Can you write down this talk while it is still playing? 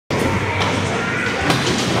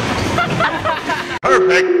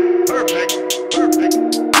Perfect. Perfect. Perfect.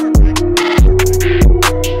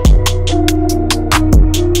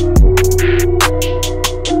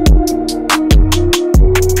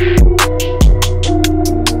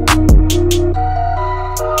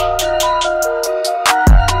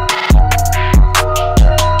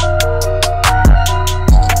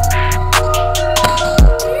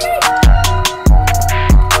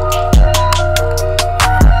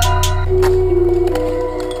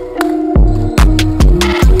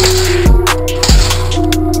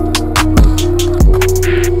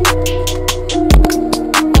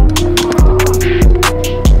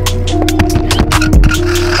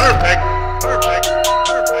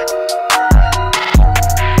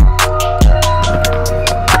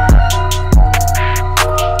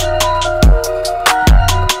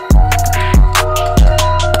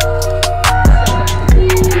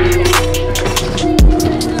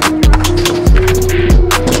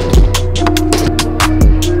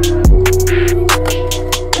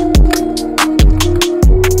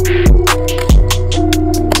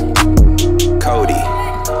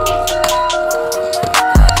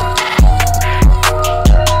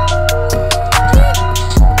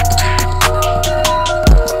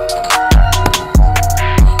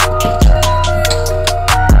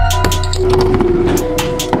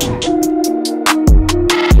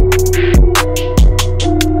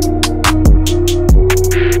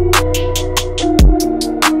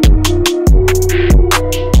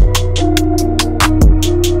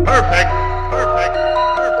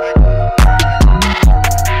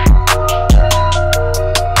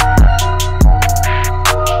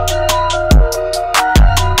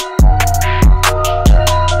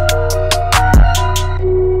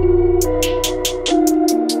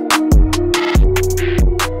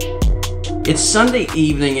 It's Sunday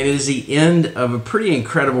evening, and it is the end of a pretty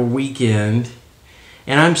incredible weekend,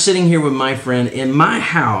 and I'm sitting here with my friend in my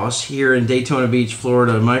house here in Daytona Beach,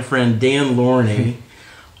 Florida, my friend Dan Lornie,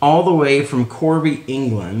 all the way from Corby,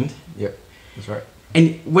 England. Yep, that's right.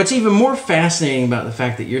 And what's even more fascinating about the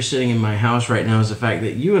fact that you're sitting in my house right now is the fact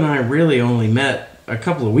that you and I really only met a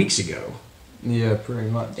couple of weeks ago. Yeah, pretty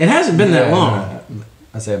much. It hasn't been that long.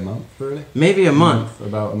 I'd say a month, really. Maybe a month.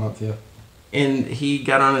 About a month, yeah. And he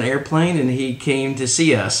got on an airplane and he came to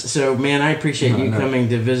see us. So, man, I appreciate you coming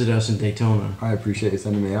to visit us in Daytona. I appreciate you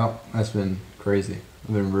sending me out. That's been crazy.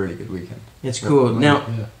 It's been a really good weekend. It's cool.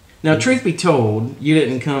 Now, truth be told, you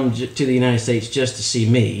didn't come to the United States just to see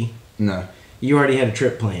me. No. You already had a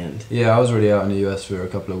trip planned. Yeah, I was already out in the US for a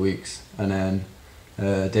couple of weeks. And then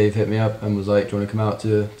Dave hit me up and was like, do you want to come out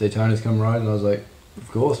to Daytona to come ride? And I was like,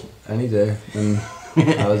 of course, any day. And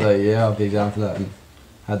I was like, yeah, I'll be down for that. And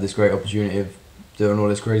had this great opportunity of doing all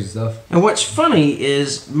this crazy stuff. And what's funny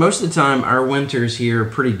is most of the time our winters here are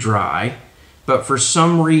pretty dry, but for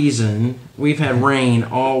some reason we've had rain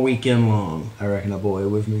all weekend long. I reckon I brought it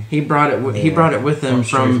with me. He brought it. He brought it with him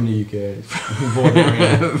from the UK.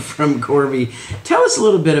 from Corby. Tell us a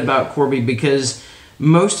little bit about Corby, because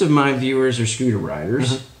most of my viewers are scooter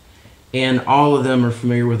riders, and all of them are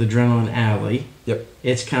familiar with Adrenaline Alley. Yep.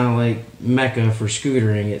 It's kind of like Mecca for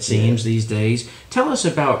scootering, it seems, these days. Tell us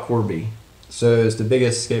about Corby. So it's the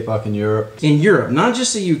biggest skate park in Europe. In Europe, not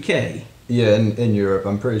just the UK. Yeah, in Europe.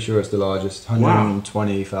 I'm pretty sure it's the largest.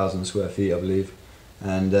 120,000 square feet, I believe.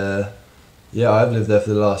 And yeah, I've lived there for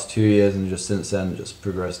the last 2 years, and just since then just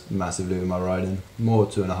progressed massively with my riding. More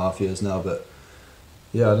 2.5 years now, but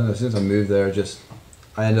yeah, I don't know, since I moved there,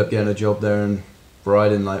 I ended up getting a job there and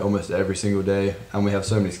riding like almost every single day, and we have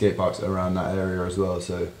so many skate parks around that area as well,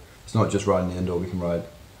 so it's not just riding the indoor. We can ride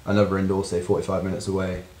another indoor, say 45 minutes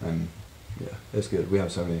away, and yeah, it's good. We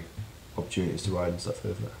have so many opportunities to ride and stuff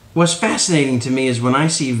over there. What's fascinating to me is when I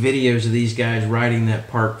see videos of these guys riding that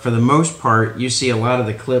park, for the most part you see a lot of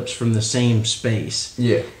the clips from the same space.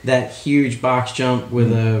 Yeah. That huge box jump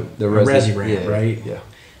with a resi ramp, right? Yeah.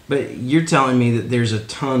 But you're telling me that there's a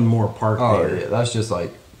ton more park there. Yeah, that's just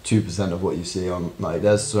like 2% of what you see on, like,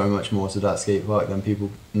 there's so much more to that skate park than people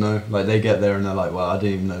know. Like, they get there and they're like, well, I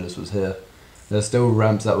didn't even know this was here. There's still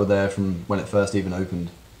ramps that were there from when it first even opened.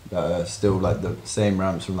 Still like the same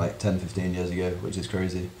ramps from like 10, 15 years ago, which is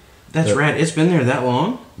crazy. That's rad. It's been there that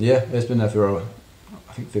long? Yeah, it's been there for,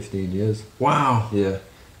 I think, 15 years. Wow. Yeah.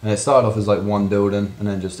 And it started off as like one building and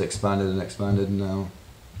then just expanded and expanded, and now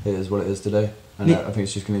it is what it is today. And I think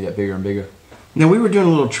it's just going to get bigger and bigger. Now, we were doing a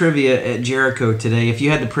little trivia at Jericho today. If you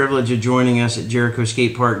had the privilege of joining us at Jericho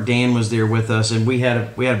Skatepark, Dan was there with us, and we had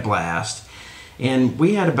a blast. And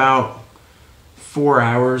we had about 4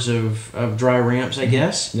 hours of dry ramps, I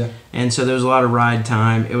guess. Yeah. And so there was a lot of ride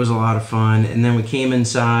time. It was a lot of fun. And then we came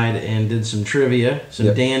inside and did some trivia,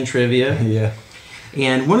 some Dan trivia. Yeah.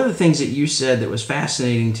 And one of the things that you said that was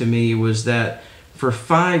fascinating to me was that for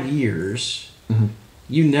 5 years,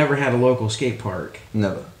 you never had a local skate park.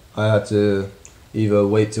 Never. I had to either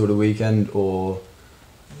wait till the weekend or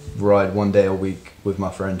ride one day a week with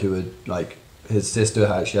my friend who would, like, his sister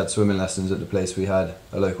actually had swimming lessons at the place we had,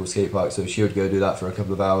 a local skate park, so she would go do that for a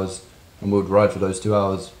couple of hours and we would ride for those 2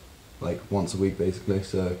 hours, like, once a week basically.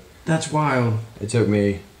 So that's wild. it took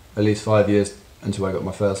me at least 5 years until I got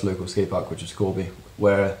my first local skate park, which was Corby,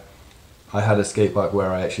 where I had a skate park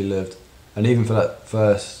where I actually lived. And even for that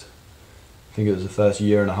first, I think it was the first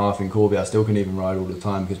year and a half in Corby, I still couldn't even ride all the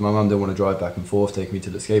time because my mum didn't want to drive back and forth, take me to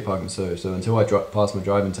the skate park and so until I passed my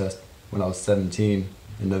driving test when I was 17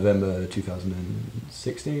 in November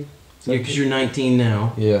 2016. Yeah, because you're 19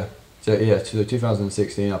 now. Yeah. So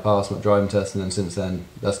 2016 I passed my driving test, and then since then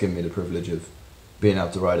that's given me the privilege of being able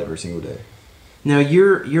to ride every single day. Now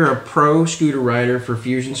you're a pro scooter rider for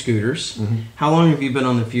Fuzion Scooters. How long have you been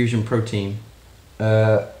on the Fuzion Pro team?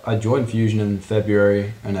 I joined Fuzion in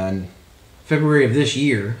February, and then February of this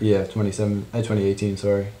year. Yeah, 2018,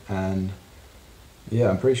 sorry. And yeah,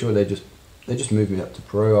 I'm pretty sure they just moved me up to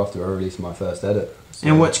pro after I released my first edit. So.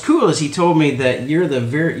 And what's cool is he told me that you're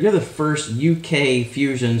the first UK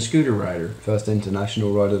Fuzion scooter rider. First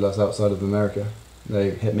international rider that's outside of America. They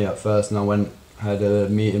hit me up first, and I had a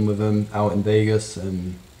meeting with them out in Vegas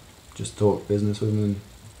and just talked business with them. And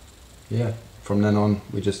yeah, from then on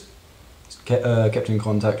we just kept in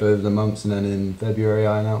contact over the months, and then in February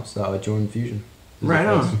I announced that I joined Fuzion. Right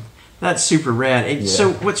on. That's super rad. And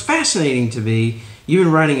so what's fascinating to me, you've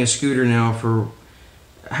been riding a scooter now for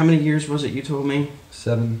how many years was it you told me?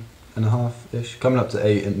 7.5-ish. Coming up to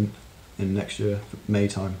 8 in next year, May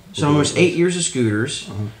time. So almost 8 years of scooters.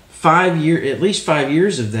 At least 5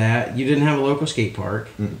 years of that, you didn't have a local skate park.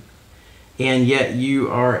 And yet you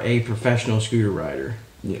are a professional scooter rider.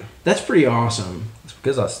 Yeah. That's pretty awesome. It's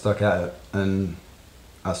because I stuck at it and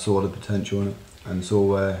I saw the potential in it and saw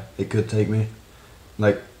where it could take me.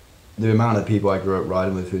 Like, the amount of people I grew up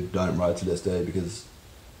riding with who don't ride to this day because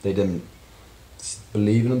they didn't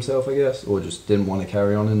believe in themselves, I guess, or just didn't want to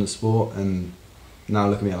carry on in the sport. And now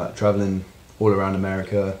look at me, like, traveling all around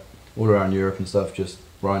America, all around Europe and stuff, just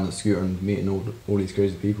riding the scooter and meeting all these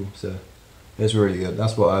crazy people. So it's really good.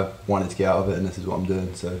 That's what I wanted to get out of it, and this is what I'm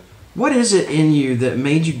doing. So what is it in you that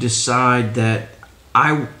made you decide that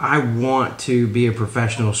I want to be a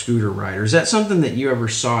professional scooter rider? Is that something that you ever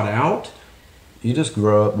sought out? You just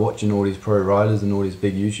grow up watching all these pro riders and all these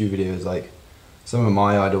big YouTube videos. Like, some of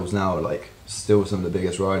my idols now are like still some of the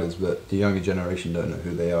biggest riders, but the younger generation don't know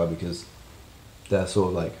who they are because they're sort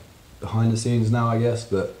of like behind the scenes now, I guess.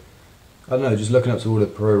 But I don't know, just looking up to all the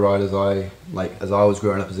pro riders I like as I was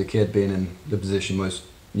growing up as a kid, being in the position most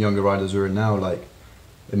younger riders are in now, like,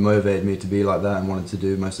 it motivated me to be like that and wanted to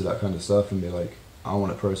do most of that kind of stuff and be like, I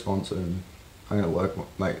want a pro sponsor and I'm gonna work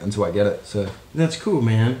like until I get it. So that's cool,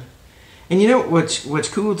 man. And you know what's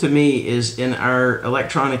cool to me is in our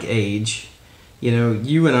electronic age, you know,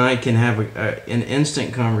 you and I can have an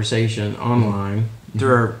instant conversation online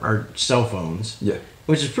through our cell phones. Yeah.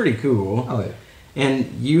 Which is pretty cool. Oh yeah.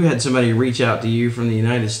 And you had somebody reach out to you from the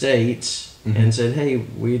United States and said, hey,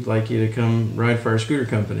 we'd like you to come ride for our scooter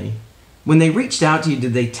company. When they reached out to you,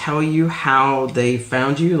 did they tell you how they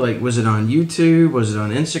found you? Like, was it on YouTube? Was it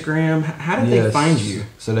on Instagram? How did they find you?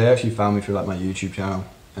 So they actually found me through like my YouTube channel,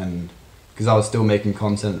 and because I was still making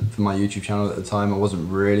content for my YouTube channel at the time, I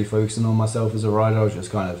wasn't really focusing on myself as a rider. I was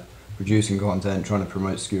just kind of producing content, trying to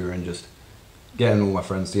promote scooter and just getting all my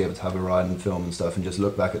friends together to have a ride and film and stuff and just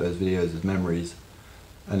look back at those videos as memories.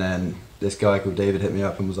 And then this guy called David hit me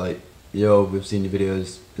up and was like, yo, we've seen your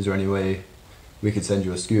videos, is there any way we could send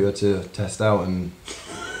you a scooter to test out? And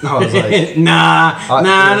I was like,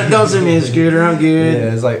 nah, don't send me a scooter, I'm good.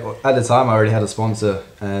 Yeah, it's like, at the time I already had a sponsor,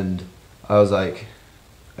 and I was like,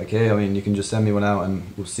 okay, I mean, you can just send me one out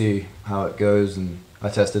and we'll see how it goes. And I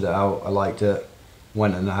tested it out, I liked it,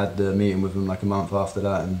 went and I had the meeting with him like a month after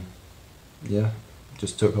that, and yeah,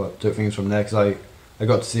 just took things from there, because I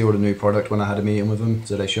got to see all the new product when I had a meeting with them,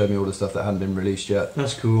 so they showed me all the stuff that hadn't been released yet.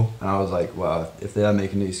 That's cool. And I was like, wow, if they're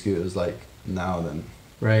making these scooters like now, then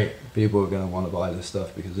right, people are going to want to buy this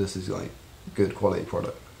stuff because this is like good quality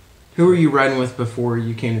product. Who were you riding with before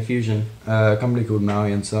you came to Fuzion? A company called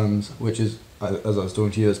Maui & Sons, which is, as I was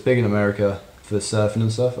talking to you, it's big in America for surfing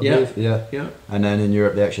and stuff, I believe. Yeah. And then in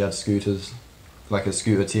Europe they actually had scooters, like a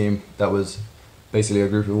scooter team that was basically a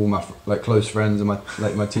group of all my like close friends, and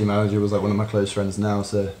my team manager was like one of my close friends now.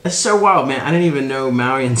 So that's so wild, man. I didn't even know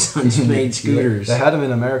Maui & Sons made scooters. Yeah, they had them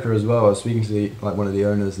in America as well. I was speaking to like one of the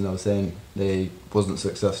owners, and I was saying they wasn't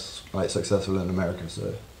successful in America,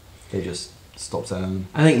 so they just stopped selling them.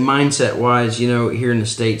 I think mindset-wise, you know, here in the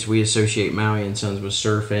States, we associate Maui and Sons with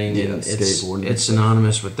surfing. Yeah, and skateboarding. It's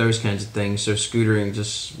synonymous with those kinds of things. So scootering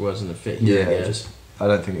just wasn't a fit here, I guess. I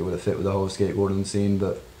don't think it would have fit with the whole skateboarding scene.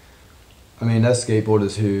 But I mean, there's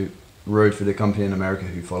skateboarders who rode for the company in America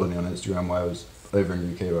who followed me on Instagram while I was over in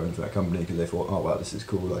the UK riding for that company because they thought, oh wow, this is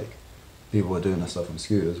cool. Like, people are doing this stuff on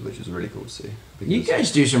scooters, which is really cool to see. You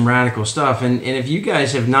guys do some radical stuff, and if you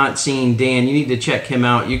guys have not seen Dan, you need to check him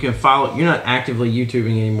out. You can follow. You're not actively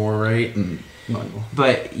YouTubing anymore, right? Not anymore.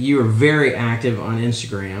 But you are very active on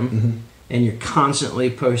Instagram, and you're constantly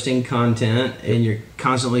posting content, and you're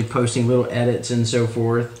constantly posting little edits and so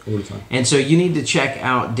forth. All the time. And so you need to check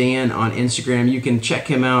out Dan on Instagram. You can check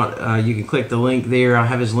him out. You can click the link there. I'll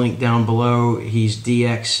have his link down below. He's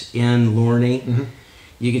DXN Lornie.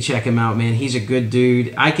 You can check him out, man. He's a good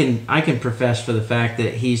dude. I can profess for the fact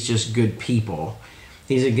that he's just good people.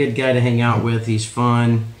 He's a good guy to hang out with. He's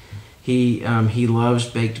fun. He loves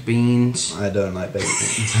baked beans. I don't like baked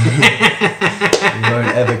beans. You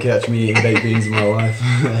won't ever catch me eating baked beans in my life.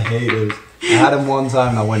 I hate those. I had them one time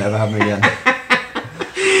and I won't ever have them again.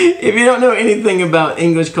 If you don't know anything about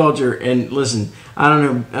English culture, and listen, I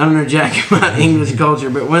don't know jack about English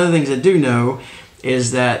culture, but one of the things I do know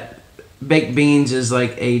is that baked beans is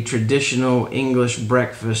like a traditional English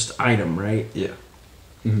breakfast item, right? Yeah.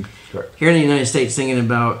 Correct. Here in the United States, thinking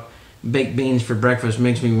about baked beans for breakfast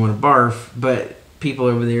makes me want to barf, but people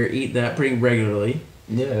over there eat that pretty regularly.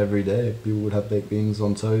 Yeah, every day people would have baked beans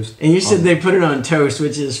on toast. And you said they put it on toast,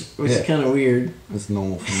 which is kind of weird. It's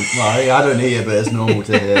normal for me. Well, I don't eat it, but it's normal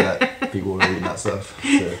to hear that people are eating that stuff.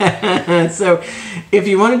 So, So if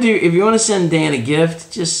you want to send Dan a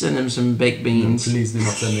gift, just send him some baked beans. Please do not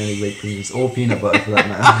send me any baked beans or peanut butter for that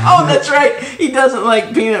matter. Oh, that's right. He doesn't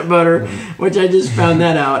like peanut butter, which I just found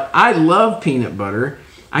that out. I love peanut butter.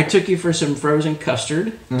 I took you for some frozen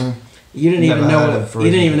custard. You didn't even know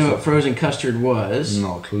what frozen custard was.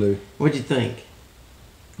 No clue. What'd you think?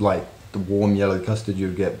 Like the warm yellow custard you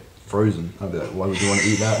would get frozen. I'd be like, why would you want to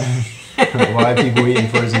eat that? Why are people eating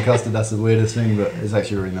frozen custard? That's the weirdest thing, but it's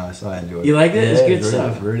actually really nice. I enjoy it. You like it? Yeah, it's good really,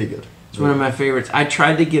 stuff. Really good. It's one of my favorites. I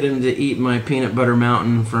tried to get him to eat my peanut butter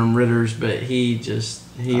mountain from Ritter's, but he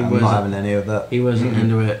I'm not having any of that. He wasn't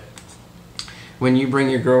into it. When you bring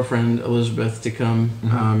your girlfriend Elizabeth to come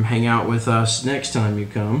hang out with us next time you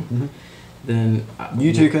come, then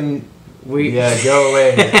you two can. Go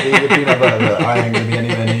away. Leave the peanut butter. I ain't gonna be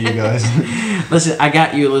anywhere near you guys. Listen, I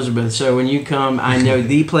got you, Elizabeth. So when you come, I know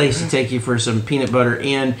the place to take you for some peanut butter.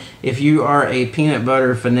 And if you are a peanut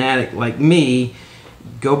butter fanatic like me,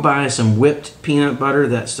 go buy some whipped peanut butter.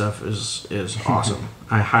 That stuff is awesome.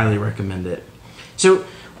 I highly recommend it. So,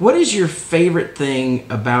 what is your favorite thing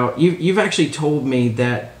about you? You've actually told me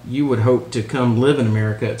that you would hope to come live in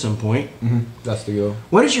America at some point. That's the goal.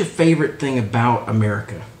 What is your favorite thing about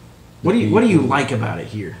America? What do you like about it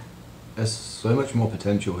here? There's so much more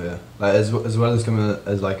potential here. Like as well as coming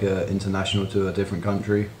as like a international to a different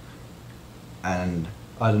country, and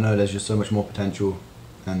I don't know. There's just so much more potential,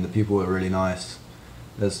 and the people are really nice.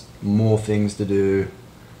 There's more things to do,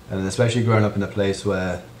 and especially growing up in a place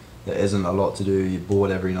where there isn't a lot to do. You're bored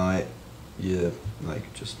every night. You're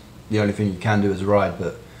like just the only thing you can do is ride.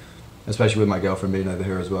 But especially with my girlfriend being over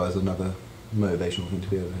here as well, is another motivational thing to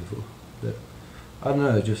be over here for. But I don't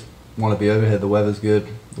know, just want to be over here. The weather's good.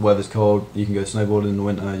 The weather's cold. You can go snowboarding in the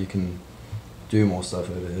winter. You can do more stuff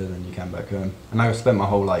over here than you can back home. And I've spent my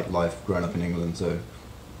whole life growing up in England, so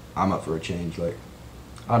I'm up for a change. Like,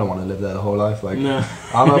 I don't want to live there the whole life. Like, no.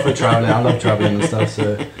 I'm up for traveling. I love traveling and stuff.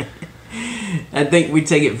 So I think we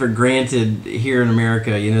take it for granted here in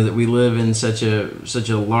America, you know, that we live in such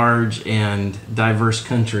a large and diverse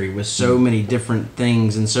country with so many different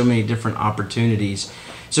things and so many different opportunities.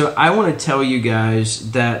 So I want to tell you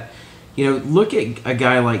guys that, you know, look at a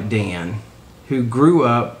guy like Dan, who grew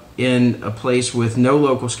up in a place with no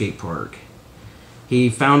local skate park. He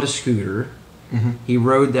found a scooter. He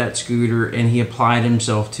rode that scooter and he applied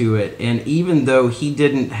himself to it. And even though he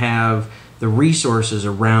didn't have the resources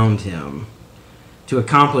around him to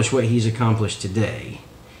accomplish what he's accomplished today,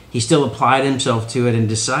 he still applied himself to it and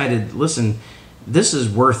decided, listen, this is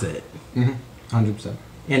worth it. 100%.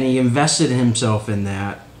 And he invested himself in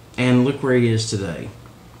that, and look where he is today.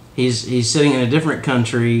 He's sitting in a different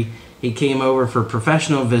country. He came over for a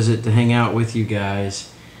professional visit to hang out with you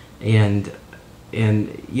guys, and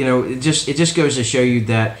you know, it just goes to show you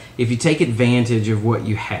that if you take advantage of what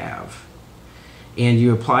you have and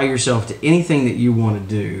you apply yourself to anything that you want to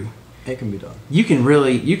do, it can be done. You can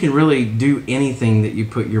really do anything that you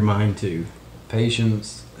put your mind to.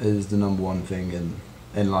 Patience is the #1 thing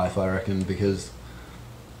in life, I reckon, because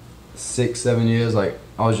 6-7 years, like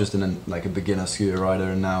I was just like a beginner scooter rider,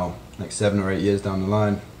 and now like 7 or 8 years down the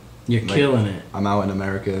line, You're like, killing it. I'm out in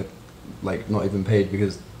America, like not even paid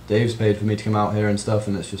because Dave's paid for me to come out here and stuff,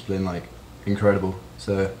 and it's just been like incredible.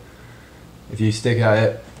 So if you stick at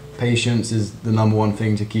it, patience is the #1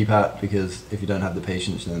 thing to keep at, because if you don't have the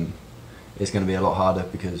patience, then it's going to be a lot harder,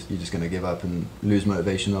 because you're just going to give up and lose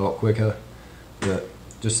motivation a lot quicker. But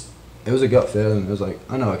just, it was a gut feeling. It was like,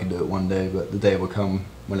 I know I can do it one day, but the day will come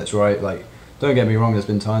when it's right. Like, don't get me wrong, there's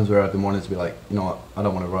been times where I've been wanting to be like, you know what, I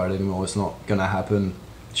don't want to ride anymore, it's not going to happen.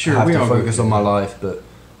 Sure, I have we to all go focus through on my that. life. But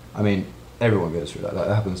I mean, everyone goes through that. That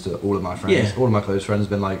happens to all of my friends. Yeah. All of my close friends have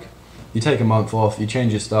been like, you take a month off, you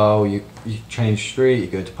change your style, you change street, you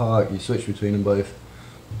go to park, you switch between them both.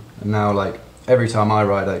 And now, like, every time I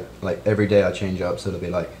ride, like every day I change up. So it'll be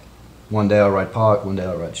like, one day I'll ride park, one day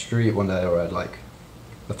I'll ride street, one day I'll ride like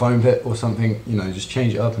a foam pit or something. You know, just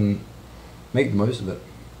change it up and make the most of it.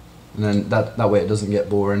 And then that way it doesn't get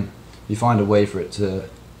boring. You find a way for it to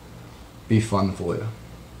be fun for you.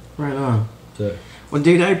 Right on. So. Well,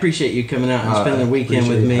 dude, I appreciate you coming out and spending the weekend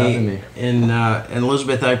with appreciate you having me. me. And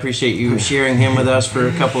Elizabeth, I appreciate you sharing him with us for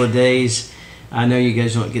a couple of days. I know you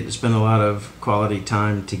guys don't get to spend a lot of quality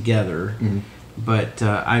time together, but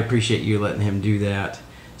I appreciate you letting him do that.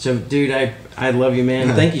 So, dude, I love you,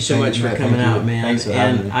 man. Thank you so much for coming out, man. Thanks for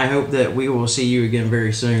having me. I hope that we will see you again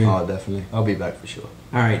very soon. Oh, definitely. I'll be back for sure.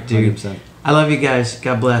 All right, dude. 100%. I love you guys.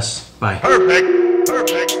 God bless. Bye. Perfect.